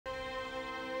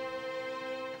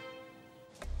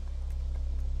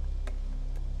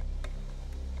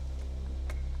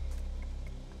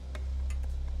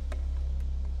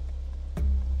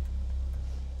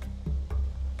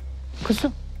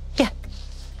Kuzum gel.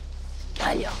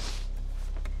 Gel ya.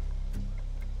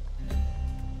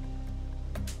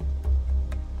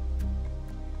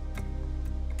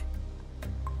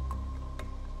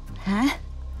 He?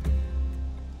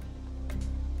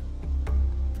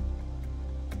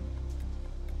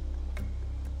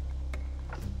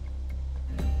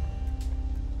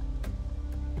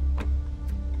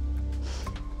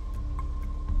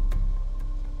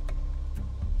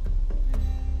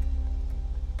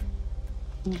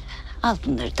 Al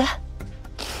bunları da.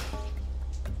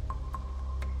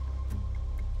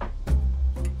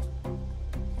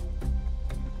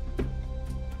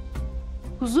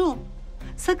 Kuzum,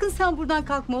 sakın sen buradan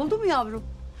kalkma, oldu mu yavrum?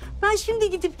 Ben şimdi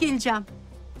gidip geleceğim.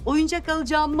 Oyuncak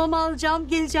alacağım, mama alacağım,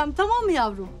 geleceğim, tamam mı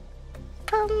yavrum?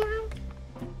 Tamam.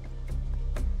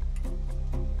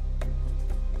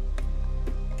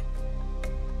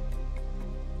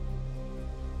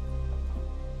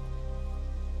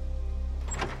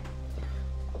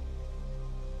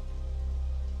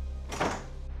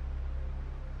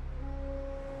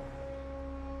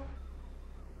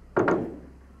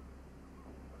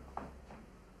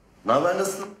 Ne haber,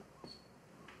 nasılsın?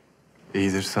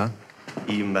 İyidir sen.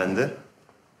 İyiyim ben de.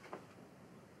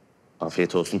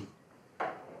 Afiyet olsun.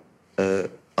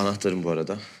 Anahtarım bu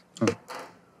arada. Hı.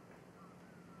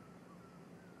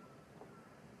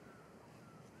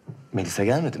 Melisa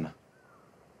gelmedi mi?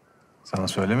 Sana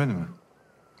söylemedi mi?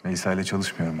 Melisa ile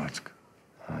çalışmıyorum artık.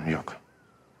 Ha, yok.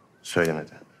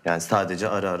 Söylemedi. Yani sadece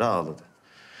ara ara ağladı.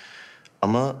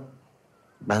 Ama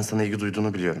ben sana ilgi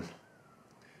duyduğunu biliyorum.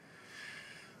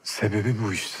 Sebebi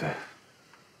bu işte.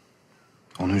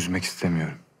 Onu üzmek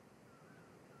istemiyorum.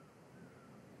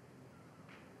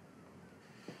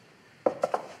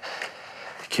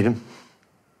 Kerim,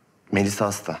 Melisa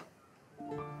hasta.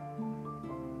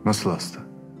 Nasıl hasta?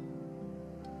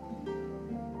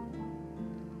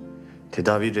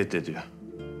 Tedaviyi reddediyor.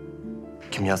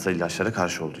 Kimyasal ilaçlara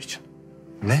karşı olduğu için.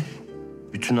 Ne?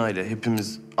 Bütün aile,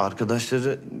 hepimiz,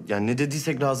 arkadaşları, yani ne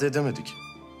dediysek razı edemedik.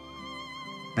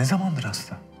 Ne zamandır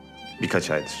hasta? Birkaç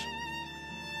aydır.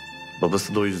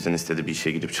 Babası da o yüzden istedi bir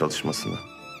işe gidip çalışmasını.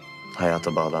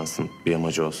 Hayata bağlansın, bir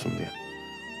amacı olsun diye.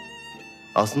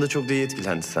 Aslında çok da iyi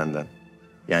etkilendi senden.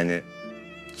 Yani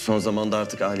son zamanda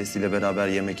artık ailesiyle beraber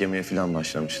yemek yemeye falan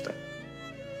başlamıştı.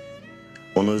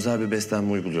 Ona özel bir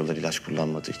beslenme uyguluyorlar ilaç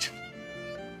kullanmadığı için.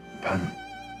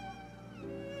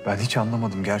 Ben hiç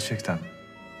anlamadım gerçekten.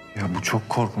 Ya bu çok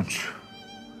korkunç.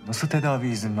 Nasıl tedavi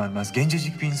izin vermez?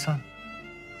 Gencecik bir insan.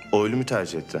 O ölümü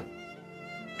tercih etti.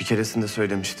 Bir keresinde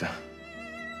söylemişti.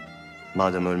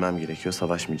 Madem ölmem gerekiyor,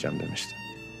 savaşmayacağım demişti.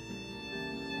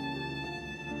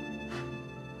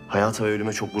 Hayata ve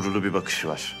ölüme çok gururlu bir bakışı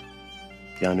var.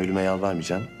 Yani ölüme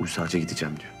yalvarmayacağım, uysalca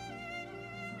gideceğim diyor.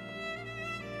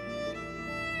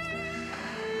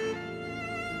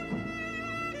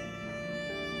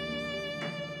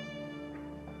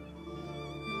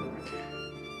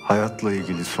 Hayatla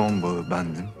ilgili son bağı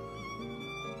bendim.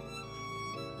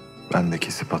 Ben de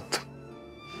kesip attım.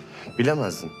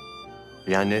 Bilemezdin.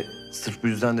 Yani sırf bu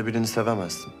yüzden de birini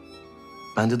sevemezsin.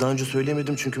 Ben de daha önce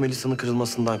söyleyemedim çünkü Melisa'nın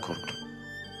kırılmasından korktum.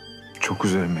 Çok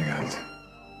üzerime geldi.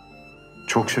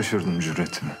 Çok şaşırdım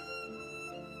cüretine.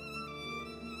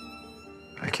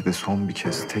 Belki de son bir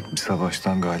kez tek bir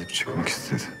savaştan galip çıkmak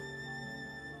istedi.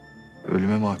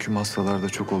 Ölüme mahkum hastalarda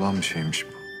çok olan bir şeymiş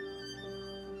bu.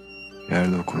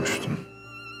 Yerde okumuştum.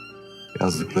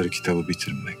 Yazdıkları kitabı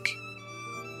bitirmek.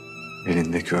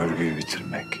 Elindeki örgüyü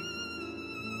bitirmek.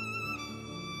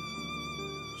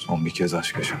 Son bir kez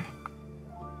aşk yaşamak.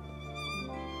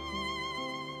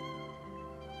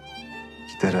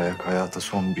 Gider ayak hayata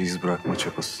son bir iz bırakma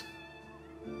çabası.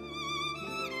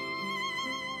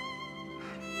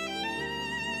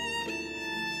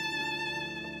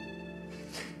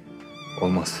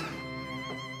 Olmaz.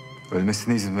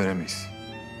 Ölmesine izin veremeyiz.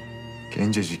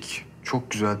 Gencecik,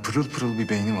 çok güzel, pırıl pırıl bir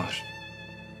beyni var.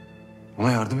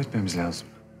 Ona yardım etmemiz lazım.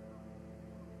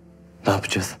 Ne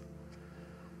yapacağız?